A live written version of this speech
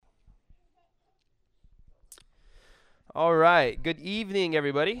All right. Good evening,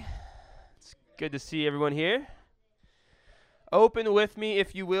 everybody. It's good to see everyone here. Open with me,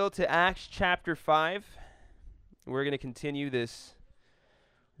 if you will, to Acts chapter 5. We're going to continue this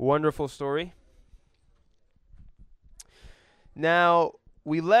wonderful story. Now,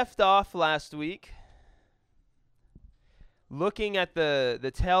 we left off last week looking at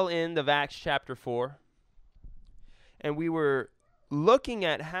the tail end of Acts chapter 4. And we were looking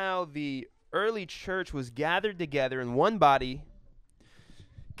at how the early church was gathered together in one body,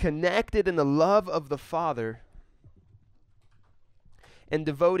 connected in the love of the Father, and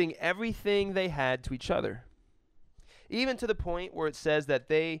devoting everything they had to each other. Even to the point where it says that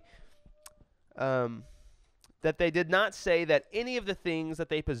they did not say that any of the things that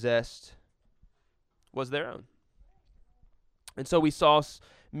they possessed was their own. And so we saw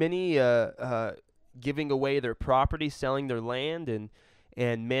many giving away their property, selling their land, and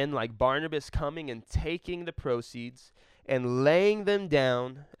men like Barnabas coming and taking the proceeds and laying them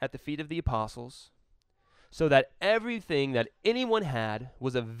down at the feet of the apostles, so that everything that anyone had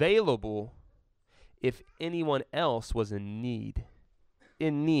was available if anyone else was in need.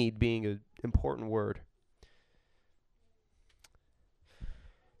 In need being an important word.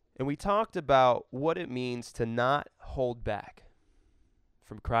 And we talked about what it means to not hold back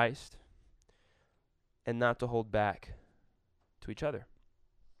from Christ and not to hold back to each other.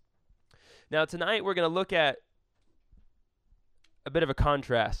 Now tonight we're going to look at a bit of a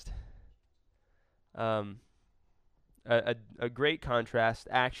contrast. A great contrast,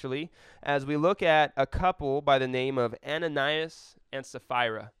 actually, as we look at a couple by the name of Ananias and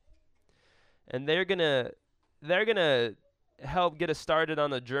Sapphira. And they're gonna help get us started on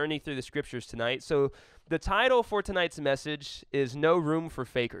the journey through the scriptures tonight. So the title for tonight's message is No Room for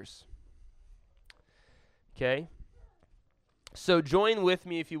Fakers. Okay? So join with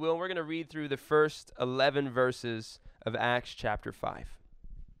me, if you will. We're going to read through the first 11 verses of Acts chapter 5.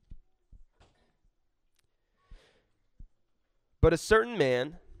 But a certain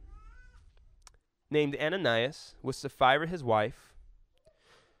man named Ananias, with Sapphira his wife,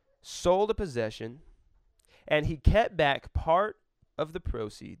 sold a possession, and he kept back part of the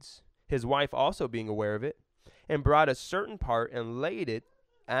proceeds, his wife also being aware of it, and brought a certain part and laid it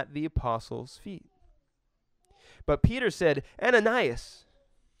at the apostles' feet. But Peter said, Ananias,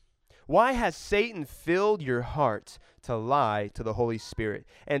 why has Satan filled your heart to lie to the Holy Spirit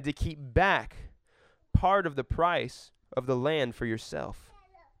and to keep back part of the price of the land for yourself?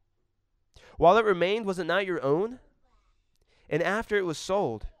 While it remained, was it not your own? And after it was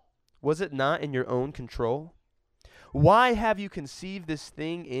sold, was it not in your own control? Why have you conceived this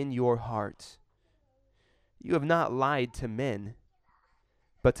thing in your heart? You have not lied to men,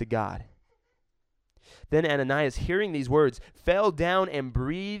 but to God. Then Ananias, hearing these words, fell down and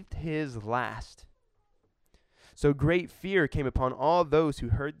breathed his last. So great fear came upon all those who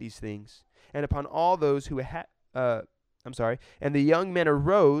heard these things, and upon all those who had and the young men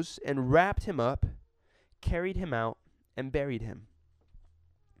arose and wrapped him up, carried him out, and buried him.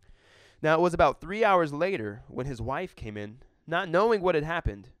 Now it was about 3 hours later when his wife came in, not knowing what had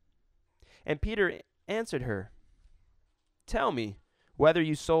happened. And Peter answered her, Tell me whether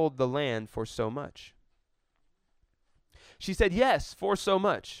you sold the land for so much. She said, Yes, for so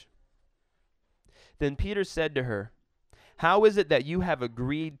much. Then Peter said to her, How is it that you have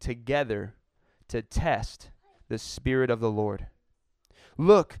agreed together to test the Spirit of the Lord?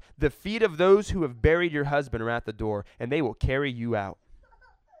 Look, the feet of those who have buried your husband are at the door, and they will carry you out.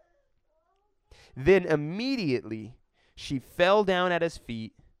 Then immediately she fell down at his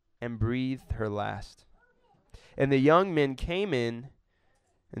feet and breathed her last. And the young men came in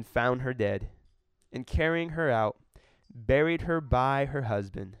and found her dead, and carrying her out, buried her by her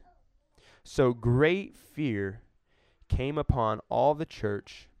husband. So great fear came upon all the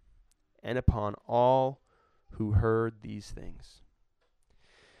church and upon all who heard these things.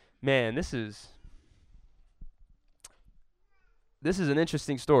 Man, this is an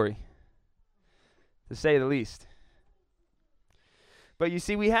interesting story, to say the least. But you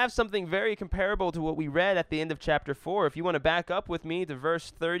see, we have something very comparable to what we read at the end of chapter 4. If you want to back up with me to verse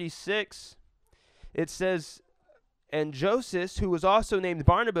 36, it says, And Joseph, who was also named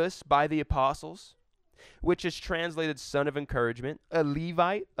Barnabas by the apostles, which is translated son of encouragement, a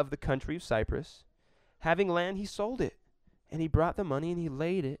Levite of the country of Cyprus, having land, he sold it, and he brought the money and he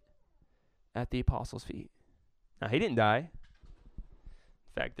laid it at the apostles' feet. Now, he didn't die.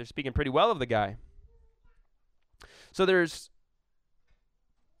 In fact, they're speaking pretty well of the guy. So there's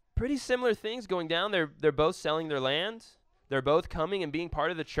pretty similar things going down. They're both selling their land. They're both coming and being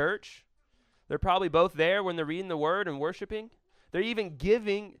part of the church. They're probably both there when they're reading the word and worshiping. They're even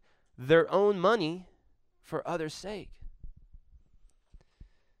giving their own money for others' sake.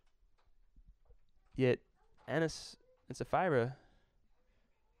 Yet Annas and Sapphira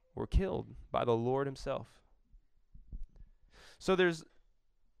were killed by the Lord himself. So there's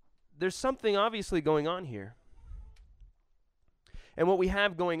something obviously going on here. And what we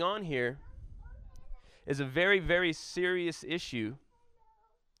have going on here is a very, very serious issue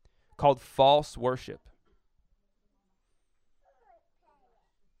called false worship.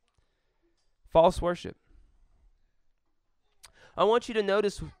 False worship. I want you to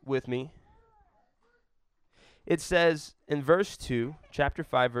notice with me, it says in verse 2, chapter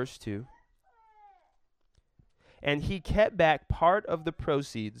 5, verse 2, and he kept back part of the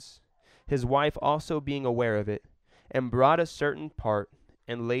proceeds, his wife also being aware of it, and brought a certain part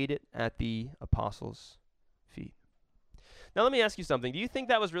and laid it at the apostles' feet. Now let me ask you something. Do you think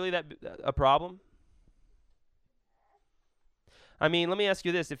that was really a problem? I mean, let me ask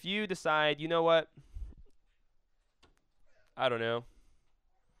you this. If you decide, you know what? I don't know.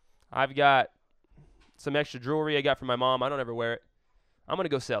 I've got some extra jewelry I got from my mom. I don't ever wear it. I'm going to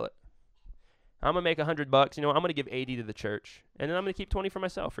go sell it. I'm going to make $100. You know, I'm going to give 80 to the church. And then I'm going to keep 20 for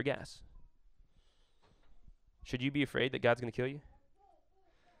myself for gas. Should you be afraid that God's going to kill you?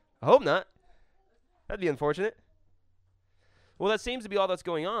 I hope not. That'd be unfortunate. Well, that seems to be all that's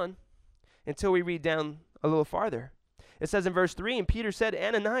going on until we read down a little farther. It says in verse 3, and Peter said,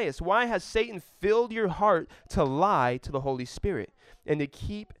 Ananias, why has Satan filled your heart to lie to the Holy Spirit and to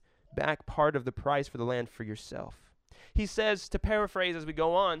keep back part of the price for the land for yourself? He says, to paraphrase as we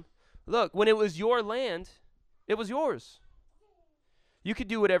go on, look, when it was your land, it was yours. You could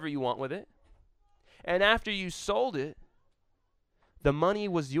do whatever you want with it. And after you sold it, the money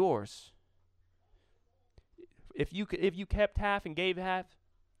was yours. If you kept half and gave half,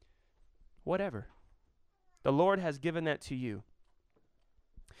 whatever. The Lord has given that to you.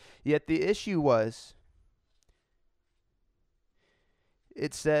 Yet the issue was,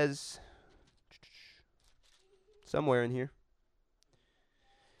 it says somewhere in here,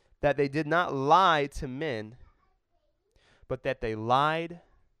 that they did not lie to men, but that they lied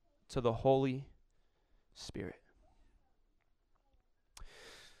to the Holy Spirit.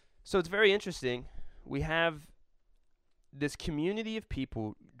 So it's very interesting. We have this community of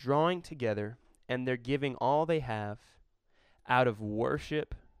people drawing together, and they're giving all they have out of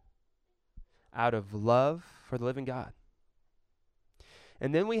worship, out of love for the living God.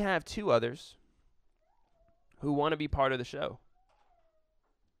 And then we have two others who want to be part of the show,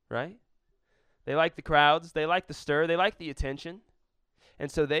 right? They like the crowds, they like the stir, they like the attention.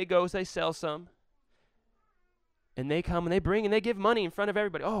 And so they go, they sell some, and they come and they bring and they give money in front of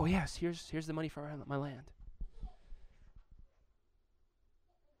everybody. Oh, yes, here's the money for my land.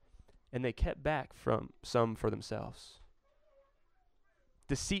 And they kept back from some for themselves,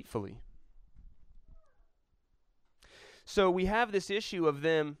 deceitfully. So we have this issue of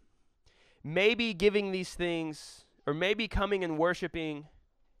them maybe giving these things, or maybe coming and worshiping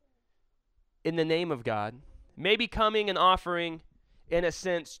in the name of God, maybe coming and offering, in a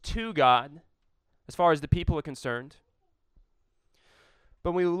sense, to God, as far as the people are concerned.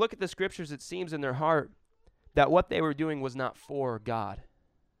 But when we look at the scriptures, it seems in their heart that what they were doing was not for God.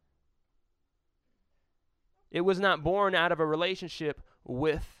 It was not born out of a relationship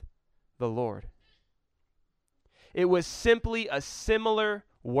with the Lord. It was simply a similar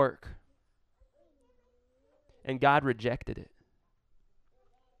work. And God rejected it.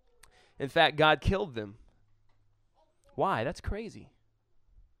 In fact, God killed them. Why? That's crazy.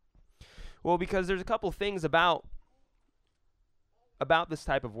 Well, because there's a couple things about this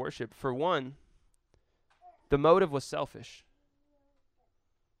type of worship. For one, the motive was selfish.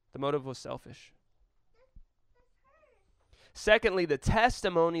 The motive was selfish. Secondly, the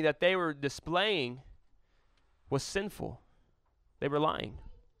testimony that they were displaying was sinful. They were lying.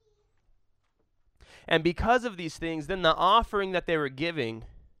 And because of these things, then the offering that they were giving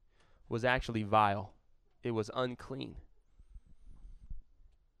was actually vile. It was unclean.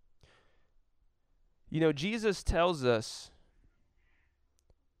 You know, Jesus tells us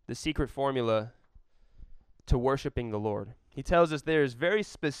the secret formula to worshiping the Lord. He tells us there's very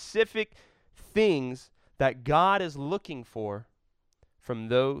specific things that God is looking for from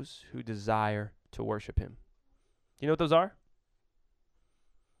those who desire to worship him. You know what those are?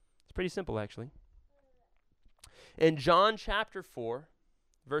 It's pretty simple, actually. In John chapter 4,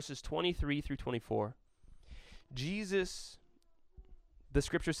 verses 23 through 24, Jesus, the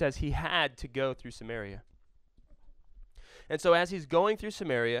scripture says, he had to go through Samaria. And so as he's going through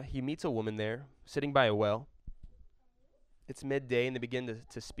Samaria, he meets a woman there sitting by a well. It's midday, and they begin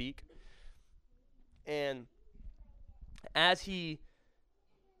to speak. And as he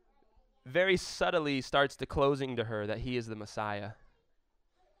very subtly starts disclosing to her that he is the Messiah,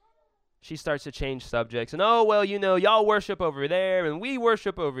 she starts to change subjects. And, oh, well, y'all worship over there, and we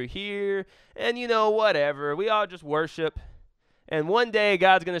worship over here, and, whatever. We all just worship. And one day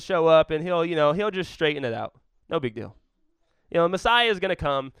God's going to show up, and he'll just straighten it out. No big deal. Messiah is going to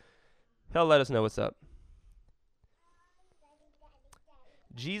come. He'll let us know what's up.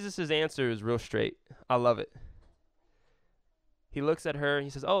 Jesus' answer is real straight. I love it. He looks at her, and he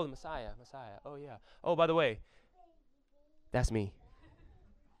says, oh, the Messiah. Oh, yeah. Oh, by the way, that's me.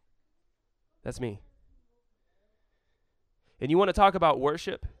 That's me. And you want to talk about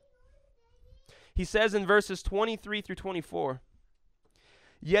worship? He says in verses 23 through 24,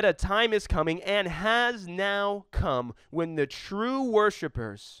 yet a time is coming and has now come when the true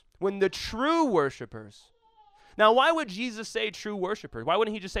worshipers, now why would Jesus say true worshipers? Why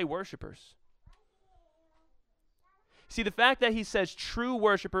wouldn't he just say worshipers? See, the fact that he says true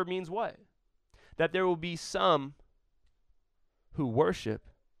worshiper means what? That there will be some who worship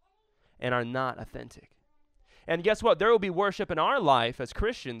and are not authentic. And guess what? There will be worship in our life as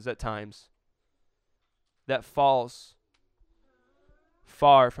Christians at times that falls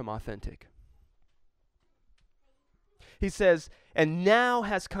far from authentic. He says, and now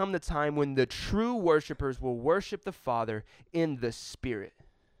has come the time when the true worshipers will worship the Father in the Spirit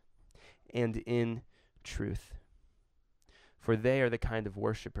and in truth. For they are the kind of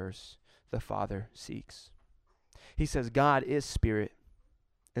worshipers the Father seeks. He says God is Spirit,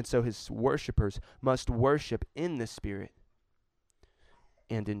 and so his worshipers must worship in the Spirit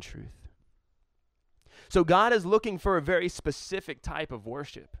and in truth. So God is looking for a very specific type of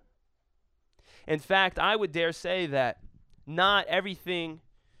worship. In fact, I would dare say that not everything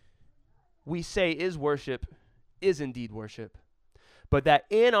we say is worship is indeed worship, but that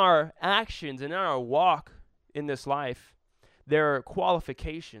in our actions and in our walk in this life, there are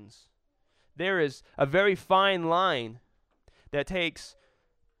qualifications. There is a very fine line that takes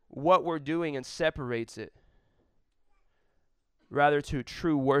what we're doing and separates it rather to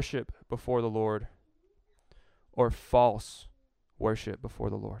true worship before the Lord or false worship before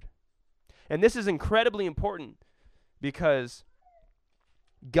the Lord. And this is incredibly important because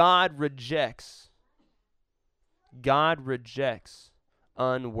God rejects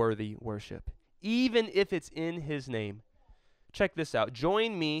unworthy worship, even if it's in his name. Check this out.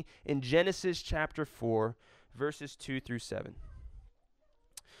 Join me in Genesis chapter 4, verses 2 through 7.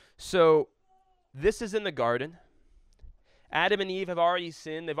 So, this is in the garden. Adam and Eve have already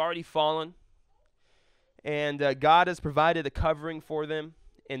sinned. They've already fallen. And God has provided a covering for them.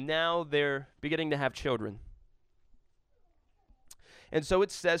 And now they're beginning to have children. And so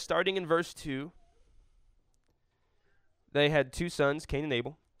it says, starting in verse 2, they had two sons, Cain and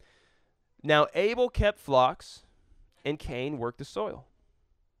Abel. Now Abel kept flocks, and Cain worked the soil.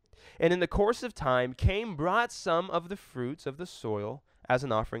 And in the course of time, Cain brought some of the fruits of the soil as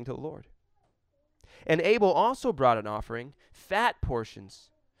an offering to the Lord. And Abel also brought an offering, fat portions,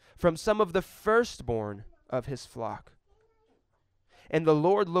 from some of the firstborn of his flock. And the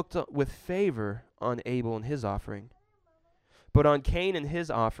Lord looked with favor on Abel and his offering, but on Cain and his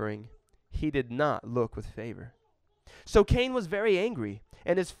offering he did not look with favor. So Cain was very angry,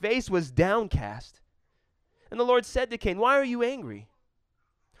 and his face was downcast. And the Lord said to Cain, why are you angry?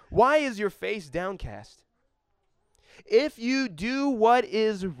 Why is your face downcast? If you do what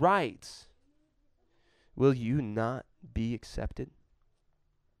is right, will you not be accepted?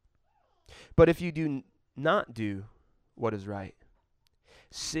 But if you do not do what is right,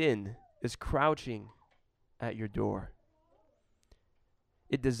 sin is crouching at your door.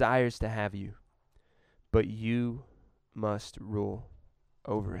 It desires to have you, but you must rule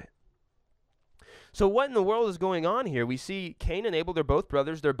over it. So what in the world is going on here? We see Cain and Abel, they're both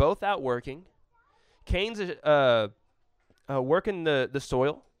brothers. They're both out working. Cain's working the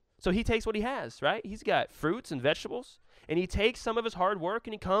soil. So he takes what he has, right? He's got fruits and vegetables. And he takes some of his hard work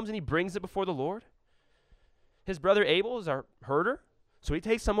and he comes and he brings it before the Lord. His brother Abel is our herder. So he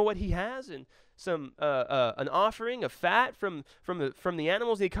takes some of what he has and some an offering of fat from the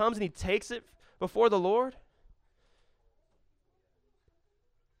animals. And he comes and he takes it before the Lord.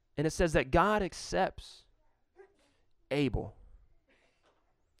 And it says that God accepts Abel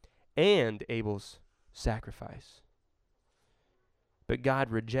and Abel's sacrifice. But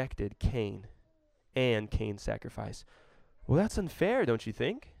God rejected Cain and Cain's sacrifice. Well, that's unfair, don't you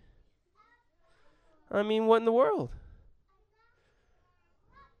think? I mean, what in the world?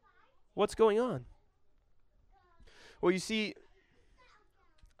 What's going on? Well, you see,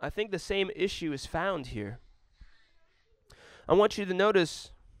 I think the same issue is found here. I want you to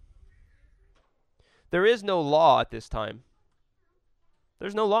notice there is no law at this time.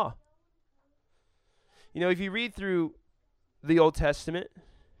 There's no law. You know, if you read through the Old Testament,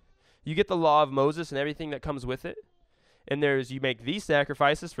 You get the law of Moses and everything that comes with it. And you make these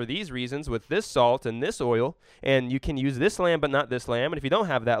sacrifices for these reasons with this salt and this oil, and you can use this lamb but not this lamb. And if you don't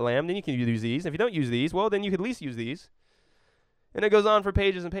have that lamb, then you can use these. And if you don't use these, well, then you could at least use these. And it goes on for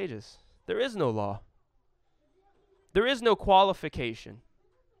pages and pages. There is no law. There is no qualification,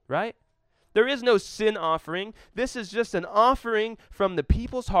 right? There is no sin offering. This is just an offering from the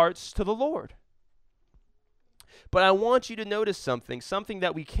people's hearts to the Lord. But I want you to notice something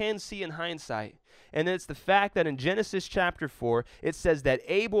that we can see in hindsight. And it's the fact that in Genesis chapter 4, it says that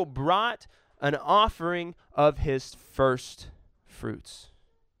Abel brought an offering of his first fruits.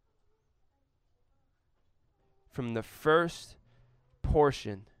 From the first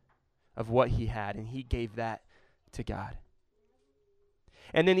portion of what he had, and he gave that to God.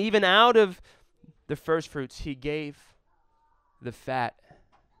 And then even out of the first fruits, he gave the fat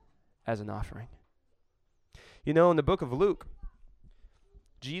as an offering. You know, in the book of Luke,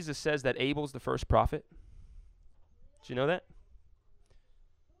 Jesus says that Abel's the first prophet. Did you know that?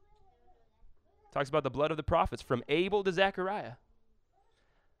 Talks about the blood of the prophets from Abel to Zechariah.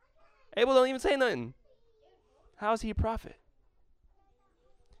 Abel don't even say nothing. How is he a prophet?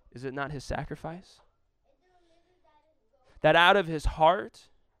 Is it not his sacrifice? That out of his heart,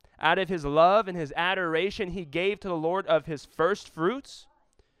 out of his love and his adoration, he gave to the Lord of his first fruits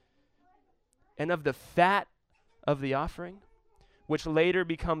and of the fat of the offering, which later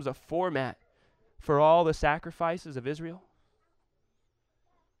becomes a format for all the sacrifices of Israel.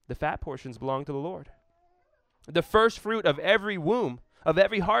 The fat portions belong to the Lord. The first fruit of every womb, of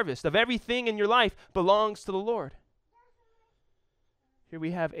every harvest, of everything in your life belongs to the Lord. Here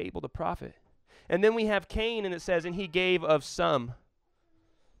we have Abel the prophet. And then we have Cain, and it says, and he gave of some.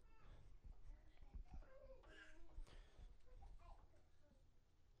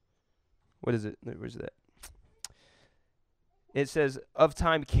 What is it? Where's that? It says, of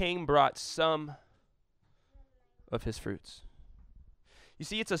time Cain brought some of his fruits. You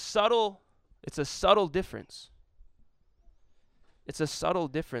see, it's a subtle difference. It's a subtle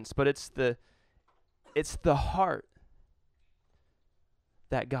difference, but it's the heart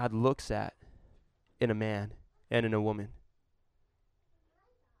that God looks at in a man and in a woman.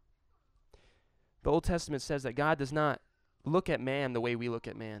 The Old Testament says that God does not look at man the way we look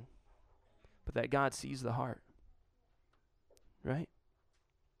at man, but that God sees the heart. Right?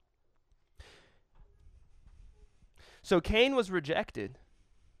 So Cain was rejected.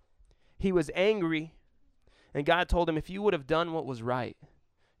 He was angry, and God told him, if you would have done what was right,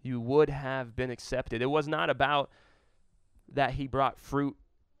 you would have been accepted. It was not about that he brought fruit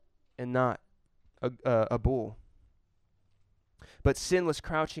and not a bull. But sin was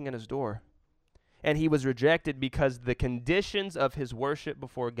crouching at his door, and he was rejected because the conditions of his worship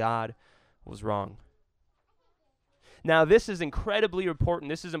before God was wrong. Now, this is incredibly important.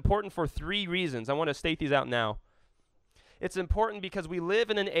 This is important for 3 reasons. I want to state these out now. It's important because we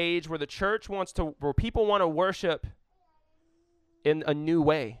live in an age where where people want to worship in a new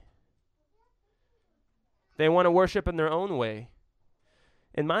way. They want to worship in their own way.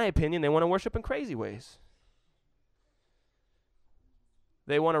 In my opinion, they want to worship in crazy ways.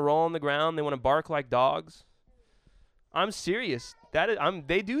 They want to roll on the ground. They want to bark like dogs. I'm serious.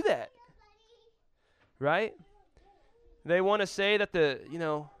 They do that. Right? They want to say that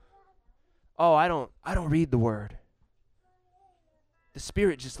I don't read the word. The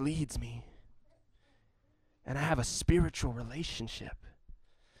Spirit just leads me. And I have a spiritual relationship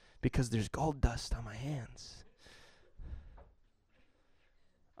because there's gold dust on my hands.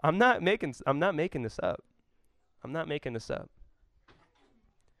 I'm not making this up. I'm not making this up.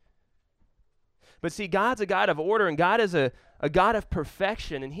 But see, God's a God of order, and God is a God of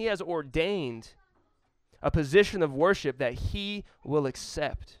perfection, and he has ordained a position of worship that he will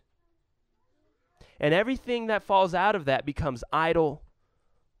accept. And everything that falls out of that becomes idol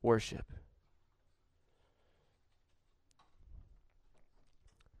worship.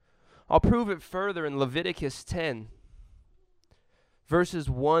 I'll prove it further in Leviticus 10, verses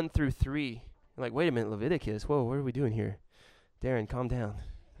 1 through 3. You're like, wait a minute, Leviticus? Whoa, what are we doing here? Darren, calm down.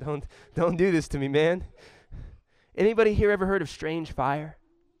 Don't do this to me, man. Anybody here ever heard of strange fire?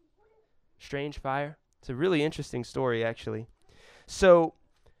 Strange fire? It's a really interesting story, actually. So,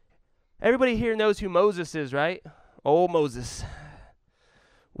 everybody here knows who Moses is, right? Old Moses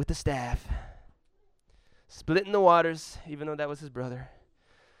with the staff, splitting the waters, even though that was his brother.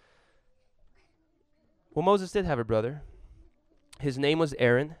 Well, Moses did have a brother. His name was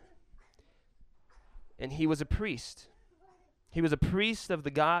Aaron, and he was a priest. He was a priest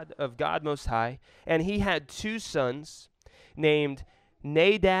of God Most High, and he had 2 sons named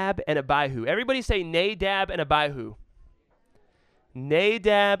Nadab and Abihu. Everybody say Nadab and Abihu.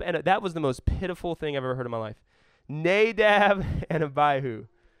 Nadab, and that was the most pitiful thing I've ever heard in my life. Nadab and Abihu.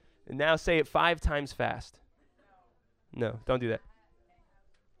 And now say it 5 times fast. No, don't do that.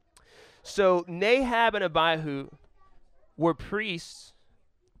 So Nadab and Abihu were priests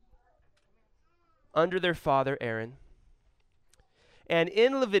under their father Aaron. And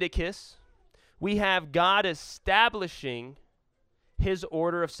in Leviticus, we have God establishing his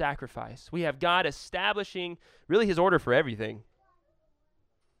order of sacrifice. We have God establishing really his order for everything.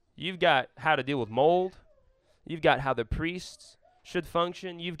 You've got how to deal with mold. You've got how the priests should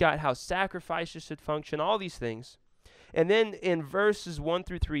function. You've got how sacrifices should function, all these things. And then in verses 1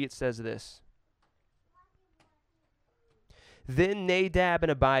 through 3, it says this. Then Nadab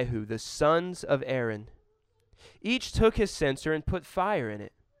and Abihu, the sons of Aaron, each took his censer and put fire in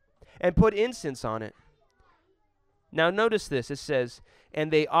it, and put incense on it. Now notice this, it says,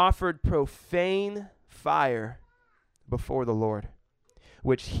 and they offered profane fire before the Lord,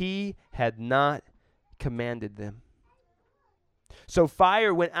 which he had not commanded them. So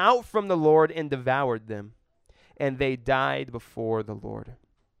fire went out from the Lord and devoured them, and they died before the Lord.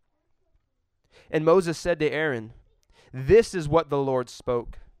 And Moses said to Aaron, this is what the Lord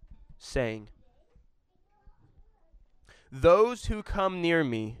spoke, saying, those who come near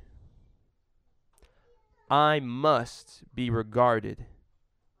me, I must be regarded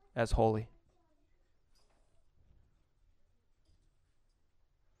as holy.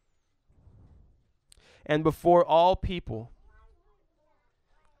 And before all people,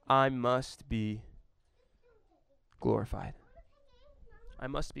 I must be glorified. I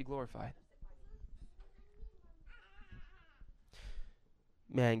must be glorified.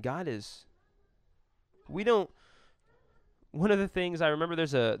 Man, God is, one of the things I remember,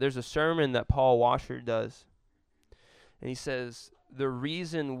 there's a sermon that Paul Washer does, and he says, the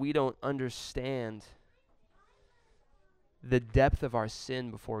reason we don't understand the depth of our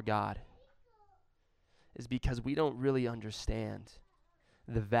sin before God is because we don't really understand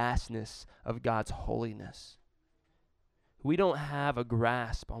the vastness of God's holiness. We don't have a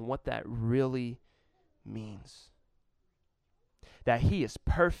grasp on what that really means. That he is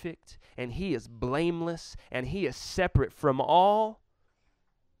perfect, and he is blameless, and he is separate from all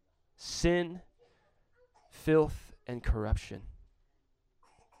sin, filth, and corruption.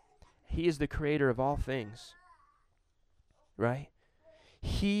 He is the creator of all things, right?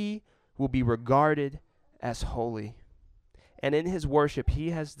 He will be regarded as holy, and in his worship,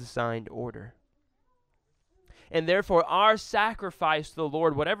 he has designed order. And therefore, our sacrifice to the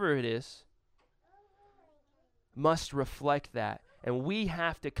Lord, whatever it is, must reflect that. And we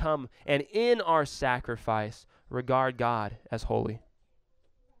have to come and in our sacrifice regard God as holy.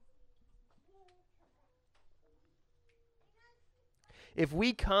 If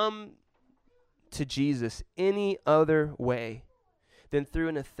we come to Jesus any other way than through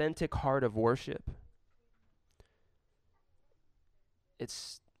an authentic heart of worship,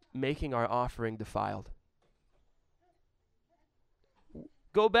 it's making our offering defiled.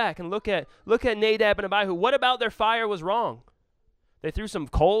 Go back and look at Nadab and Abihu. What about their fire was wrong? They threw some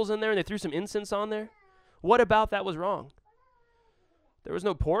coals in there and they threw some incense on there. What about that was wrong? There was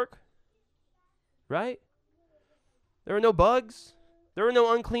no pork, right? There were no bugs. There were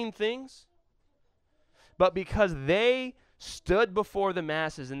no unclean things. But because they stood before the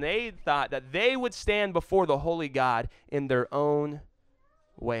masses and they thought that they would stand before the holy God in their own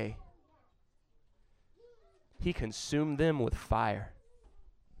way, he consumed them with fire.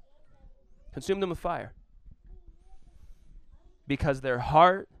 Consumed them with fire. Because their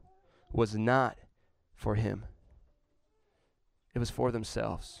heart was not for him. It was for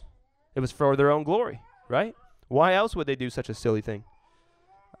themselves. It was for their own glory, right? Why else would they do such a silly thing?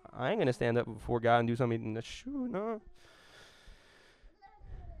 I ain't going to stand up before God and do something. No.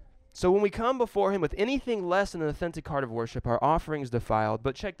 So when we come before him with anything less than an authentic heart of worship, our offering is defiled.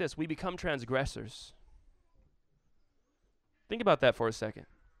 But check this, we become transgressors. Think about that for a second.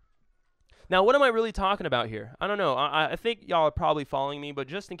 Now, what am I really talking about here? I don't know. I think y'all are probably following me, but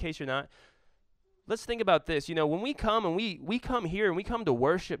just in case you're not, let's think about this. You know, when we come and we come here and we come to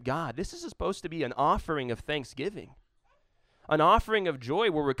worship God, this is supposed to be an offering of thanksgiving, an offering of joy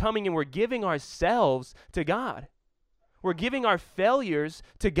where we're coming and we're giving ourselves to God. We're giving our failures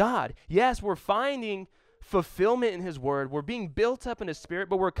to God. Yes, we're finding fulfillment in his word. We're being built up in his spirit,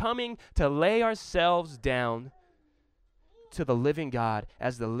 but we're coming to lay ourselves down to the living God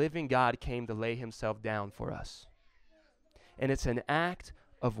as the living God came to lay himself down for us. And it's an act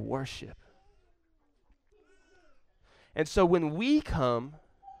of worship. And so when we come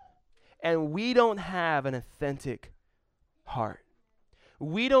and we don't have an authentic heart,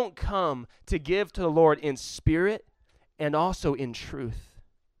 we don't come to give to the Lord in spirit and also in truth.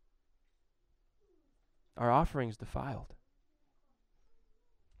 Our offering is defiled.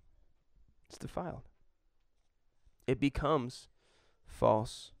 It's defiled. It becomes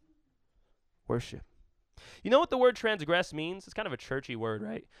false worship. You know what the word transgress means? It's kind of a churchy word,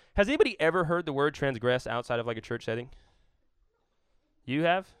 right? Has anybody ever heard the word transgress outside of like a church setting? You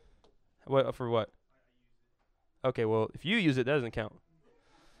have? What for what? Okay, well, if you use it, that doesn't count.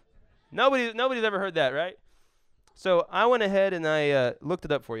 Nobody's ever heard that, right? So I went ahead and I looked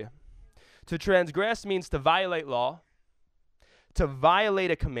it up for you. To transgress means to violate law, to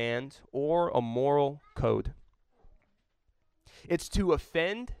violate a command or a moral code. It's to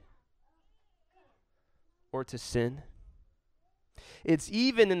offend or to sin. It's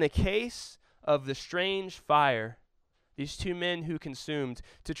even in the case of the strange fire, these two men who consumed,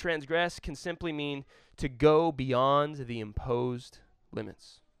 to transgress can simply mean to go beyond the imposed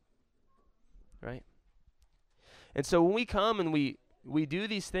limits. Right? And so when we come and we do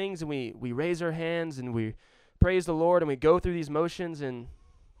these things and we raise our hands and we praise the Lord and we go through these motions, and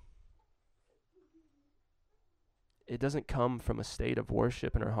it doesn't come from a state of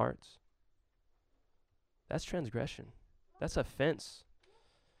worship in our hearts, that's transgression. That's offense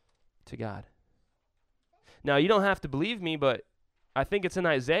to God. Now, you don't have to believe me, but I think it's in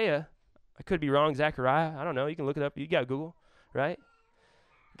Isaiah. I could be wrong, Zechariah. I don't know. You can look it up. You got Google, right?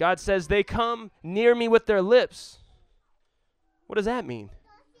 God says, they come near me with their lips. What does that mean?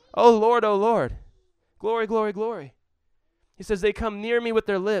 Oh, Lord, glory, glory, glory. He says, they come near me with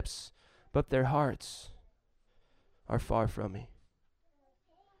their lips, but their hearts are far from me,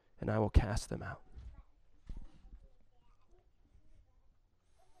 and I will cast them out.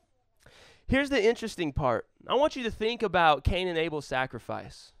 Here's the interesting part. I want you to think about Cain and Abel's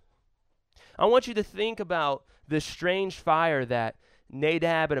sacrifice. I want you to think about this strange fire that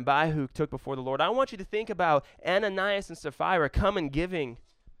Nadab and Abihu took before the Lord. I want you to think about Ananias and Sapphira coming giving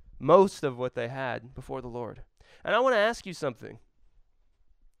most of what they had before the Lord. And I want to ask you something.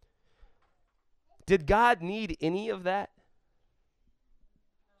 Did God need any of that?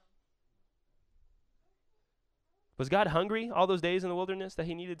 Was God hungry all those days in the wilderness that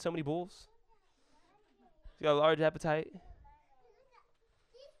he needed so many bulls? He's got a large appetite.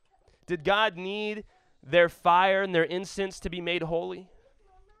 Did God need their fire and their incense to be made holy?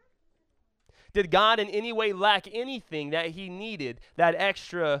 Did God in any way lack anything that he needed, that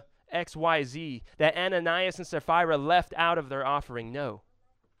extra XYZ, that Ananias and Sapphira left out of their offering? No.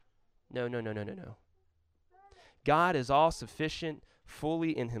 No. God is all sufficient,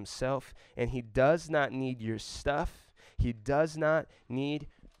 fully in himself, and he does not need your stuff. He does not need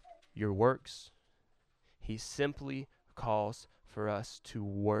your works. He simply calls for us to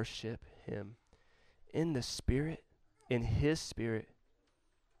worship him in the Spirit, in his Spirit,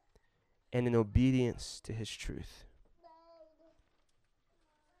 and in obedience to his truth.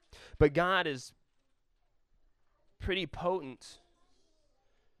 But God is pretty potent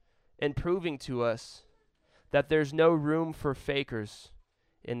in proving to us that there's no room for fakers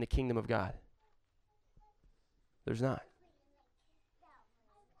in the kingdom of God. There's not.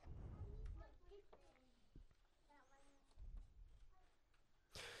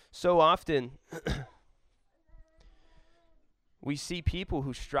 So often, we see people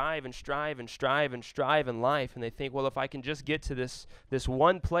who strive in life, and they think, well, if I can just get to this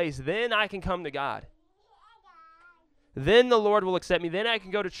one place, then I can come to God. Then the Lord will accept me. Then I can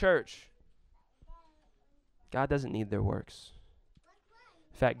go to church. God doesn't need their works.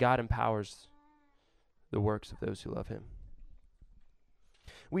 In fact, God empowers the works of those who love him.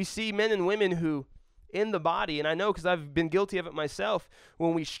 We see men and women who, in the body, and I know because I've been guilty of it myself,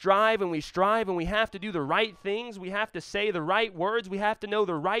 when we strive and we have to do the right things, we have to say the right words, we have to know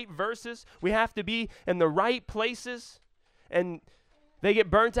the right verses, we have to be in the right places, and they get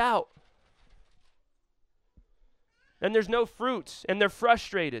burnt out. And there's no fruit, and they're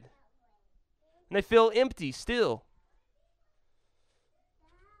frustrated, and they feel empty still.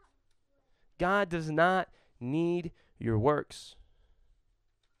 God does not need your works.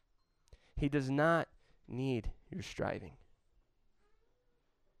 He does not need your striving.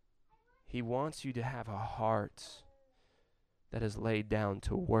 He wants you to have a heart that is laid down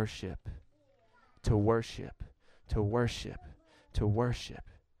to worship, to worship, to worship, to worship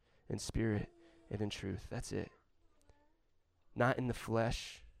in spirit and in truth. That's it. Not in the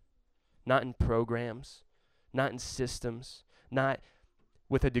flesh, not in programs, not in systems, not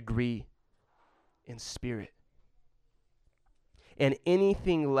with a degree, in spirit. And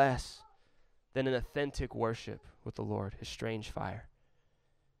anything less than an authentic worship with the Lord is strange fire.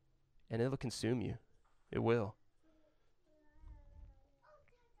 And it'll consume you. It will.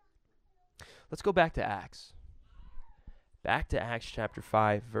 Let's go back to Acts. Back to Acts chapter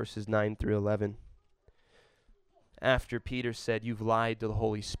 5, verses 9 through 11. After Peter said, "You've lied to the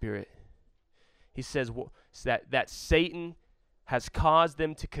Holy Spirit," he says that Satan has caused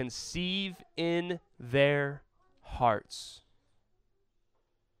them to conceive in their hearts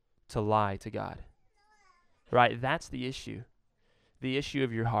to lie to God. Right? That's the issue. The issue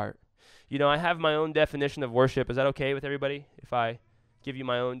of your heart. You know, I have my own definition of worship. Is that okay with everybody if I give you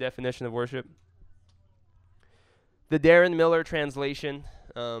my own definition of worship? The Darren Miller translation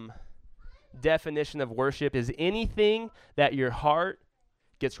definition of worship is anything that your heart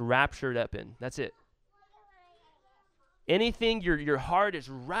gets raptured up in. That's it. Anything your heart is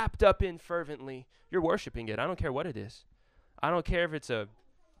wrapped up in fervently, you're worshiping it. I don't care what it is. I don't care if it's a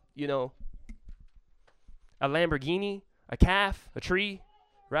Lamborghini, a calf, a tree,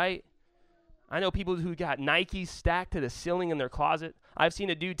 right? I know people who got Nikes stacked to the ceiling in their closet. I've seen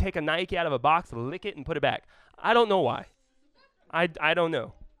a dude take a Nike out of a box, lick it, and put it back. I don't know why. I don't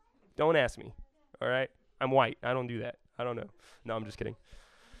know. Don't ask me, all right? I'm white. I don't do that. I don't know. No, I'm just kidding.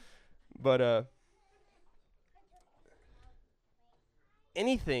 But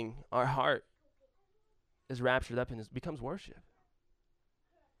anything our heart is raptured up in becomes worship.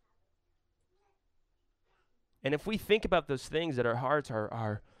 And if we think about those things that our hearts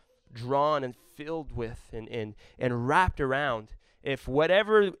are drawn and filled with and wrapped around, if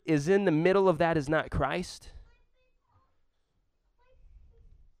whatever is in the middle of that is not Christ,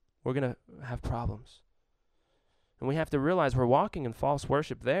 we're going to have problems. And we have to realize we're walking in false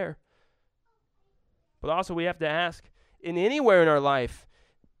worship there. But also we have to ask, in anywhere in our life,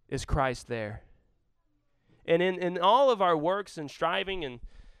 is Christ there? And in all of our works and striving, and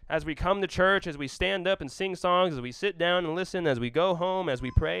as we come to church, as we stand up and sing songs, as we sit down and listen, as we go home, as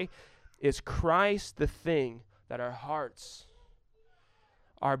we pray, is Christ the thing that our hearts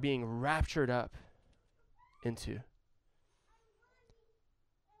are being raptured up into?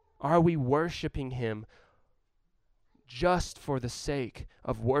 Are we worshiping him just for the sake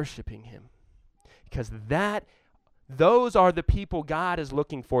of worshiping him? Because those are the people God is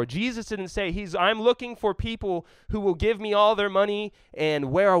looking for. Jesus didn't say, I'm looking for people who will give me all their money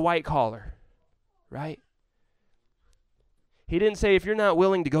and wear a white collar, right? He didn't say, if you're not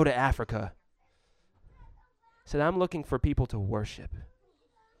willing to go to Africa. He said, I'm looking for people to worship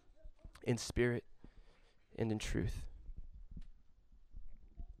in spirit and in truth.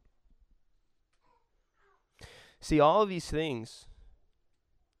 See, all of these things,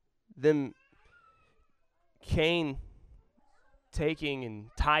 Cain taking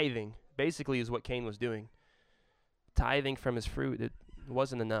and tithing, basically is what Cain was doing. Tithing from his fruit, it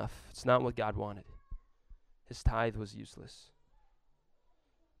wasn't enough. It's not what God wanted. His tithe was useless.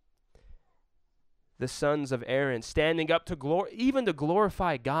 The sons of Aaron standing up to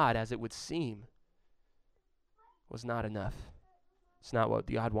glorify God, as it would seem, was not enough. It's not what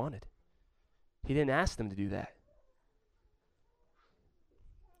God wanted. He didn't ask them to do that.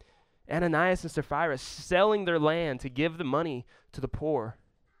 Ananias and Sapphira selling their land to give the money to the poor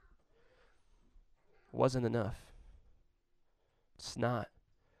wasn't enough. It's not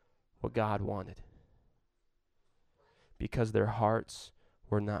what God wanted, because their hearts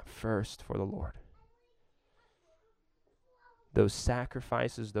were not first for the Lord. Those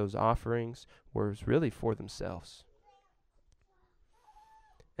sacrifices, those offerings were really for themselves.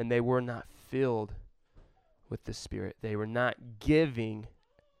 And they were not filled with the Spirit. They were not giving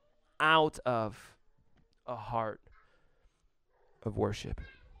out of a heart of worship.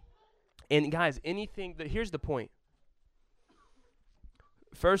 And guys, here's the point.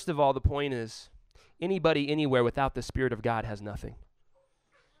 First of all, the point is, anybody anywhere without the Spirit of God has nothing.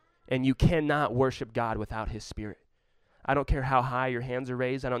 And you cannot worship God without his Spirit. I don't care how high your hands are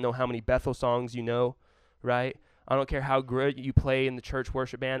raised. I don't know how many Bethel songs you know, right? I don't care how good you play in the church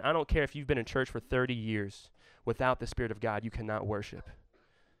worship band. I don't care if you've been in church for 30 years. Without the Spirit of God, you cannot worship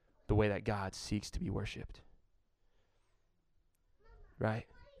the way that God seeks to be worshiped. Right?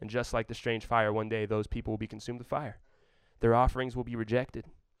 And just like the strange fire, one day those people will be consumed with fire. Their offerings will be rejected,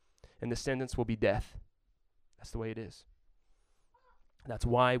 and the sentence will be death. That's the way it is. That's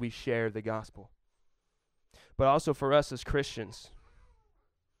why we share the gospel. But also for us as Christians,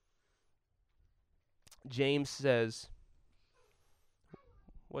 James says,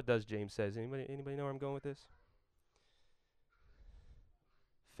 what does James say? Anybody know where I'm going with this?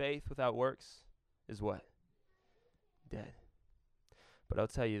 Faith without works is what? Dead. But I'll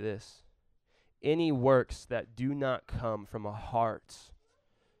tell you this. Any works that do not come from a heart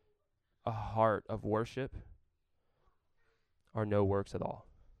of worship, are no works at all.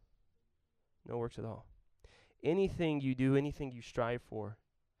 No works at all. Anything you do, anything you strive for,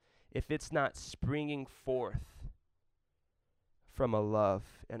 if it's not springing forth from a love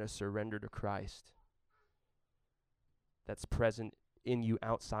and a surrender to Christ that's present in you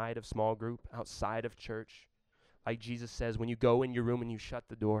outside of small group, outside of church. Like Jesus says, when you go in your room and you shut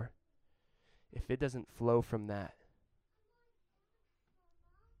the door, if it doesn't flow from that,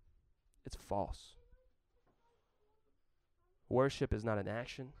 it's false. Worship is not an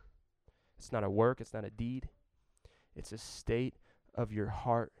action. It's not a work. It's not a deed. It's a state of your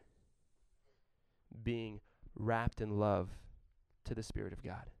heart being wrapped in love to the Spirit of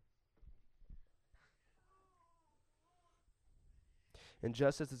God. And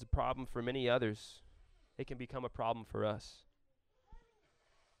just as it's a problem for many others, it can become a problem for us.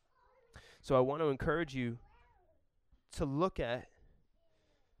 So I want to encourage you to look at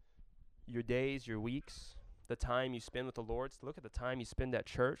your days, your weeks, the time you spend with the Lord. Look at the time you spend at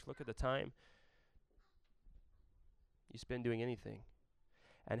church. Look at the time you spend doing anything.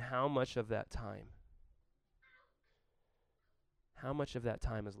 And how much of that time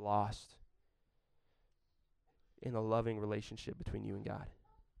is lost in a loving relationship between you and God?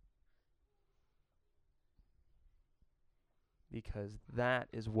 Because that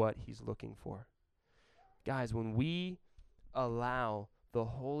is what he's looking for. Guys, when we allow the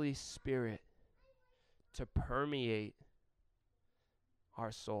Holy Spirit to permeate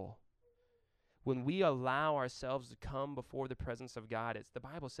our soul, when we allow ourselves to come before the presence of God, the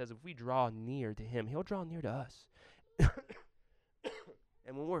Bible says if we draw near to him, he'll draw near to us.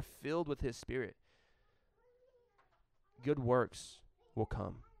 And when we're filled with his Spirit, good works will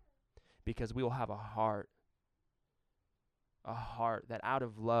come because we will have a heart that out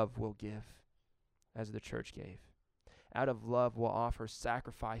of love will give, as the church gave. Out of love will offer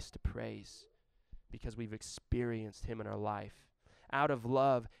sacrifice to praise because we've experienced him in our life. Out of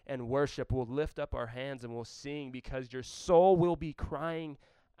love and worship, we'll lift up our hands and we'll sing because your soul will be crying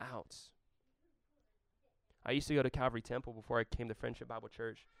out. I used to go to Calvary Temple before I came to Friendship Bible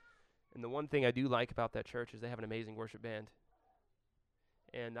Church. And the one thing I do like about that church is they have an amazing worship band.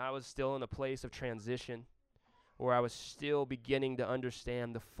 And I was still in a place of transition where I was still beginning to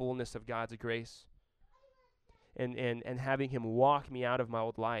understand the fullness of God's grace and having him walk me out of my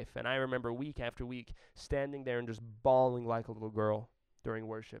old life. And I remember week after week standing there and just bawling like a little girl during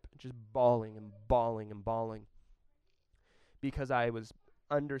worship, just bawling and bawling and bawling because I was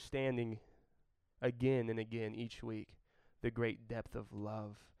understanding again and again each week the great depth of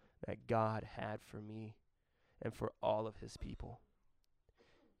love that God had for me and for all of his people.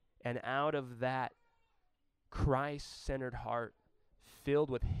 And out of that Christ-centered heart filled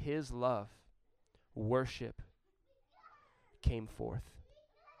with his love, worship came forth.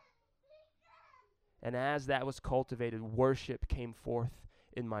 And as that was cultivated, worship came forth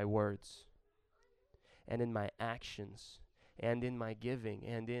in my words and in my actions and in my giving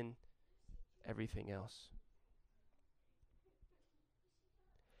and in everything else.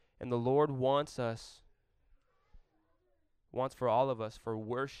 And the Lord wants for all of us, for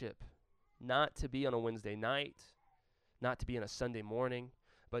worship not to be on a Wednesday night, not to be on a Sunday morning,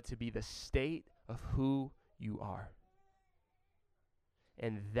 but to be the state of who you are.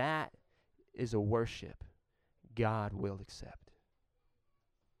 And that is a worship God will accept.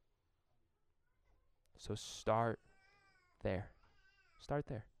 So start there. Start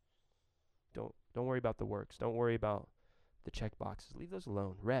there. Don't worry about the works. Don't worry about the check boxes. Leave those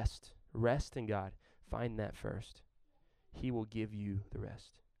alone. Rest. Rest in God. Find that first. He will give you the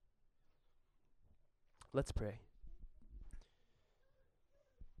rest. Let's pray.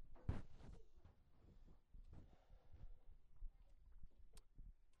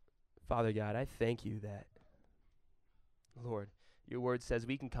 Father God, I thank you that, Lord, your word says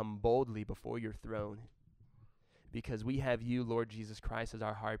we can come boldly before your throne because we have you, Lord Jesus Christ, as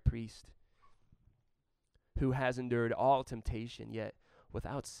our high priest, who has endured all temptation, yet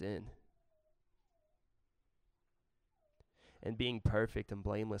without sin. And being perfect and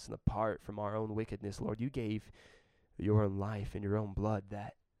blameless and apart from our own wickedness, Lord, you gave your own life and your own blood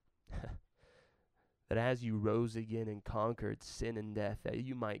that as you rose again and conquered sin and death, that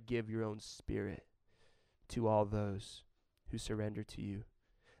you might give your own Spirit to all those who surrender to you.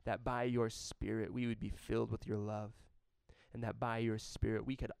 That by your Spirit we would be filled with your love. And that by your Spirit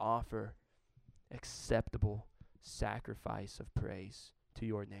we could offer acceptable sacrifice of praise to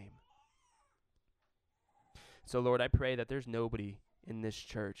your name. So, Lord, I pray that there's nobody in this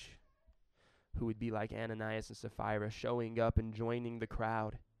church who would be like Ananias and Sapphira, showing up and joining the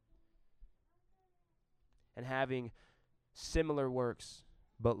crowd and having similar works,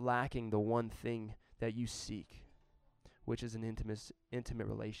 but lacking the one thing that you seek, which is an intimate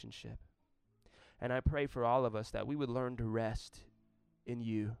relationship. And I pray for all of us that we would learn to rest in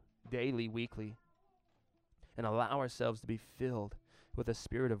you daily, weekly, and allow ourselves to be filled with a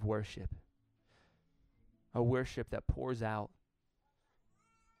spirit of worship, a worship that pours out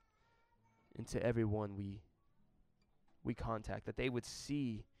into everyone we contact, that they would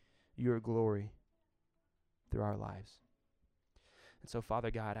see your glory through our lives. And so,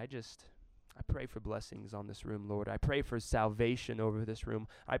 Father God, I pray for blessings on this room, Lord. I pray for salvation over this room.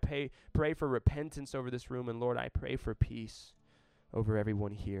 I pray for repentance over this room. And Lord, I pray for peace over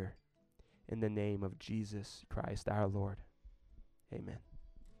everyone here. In the name of Jesus Christ, our Lord. Amen.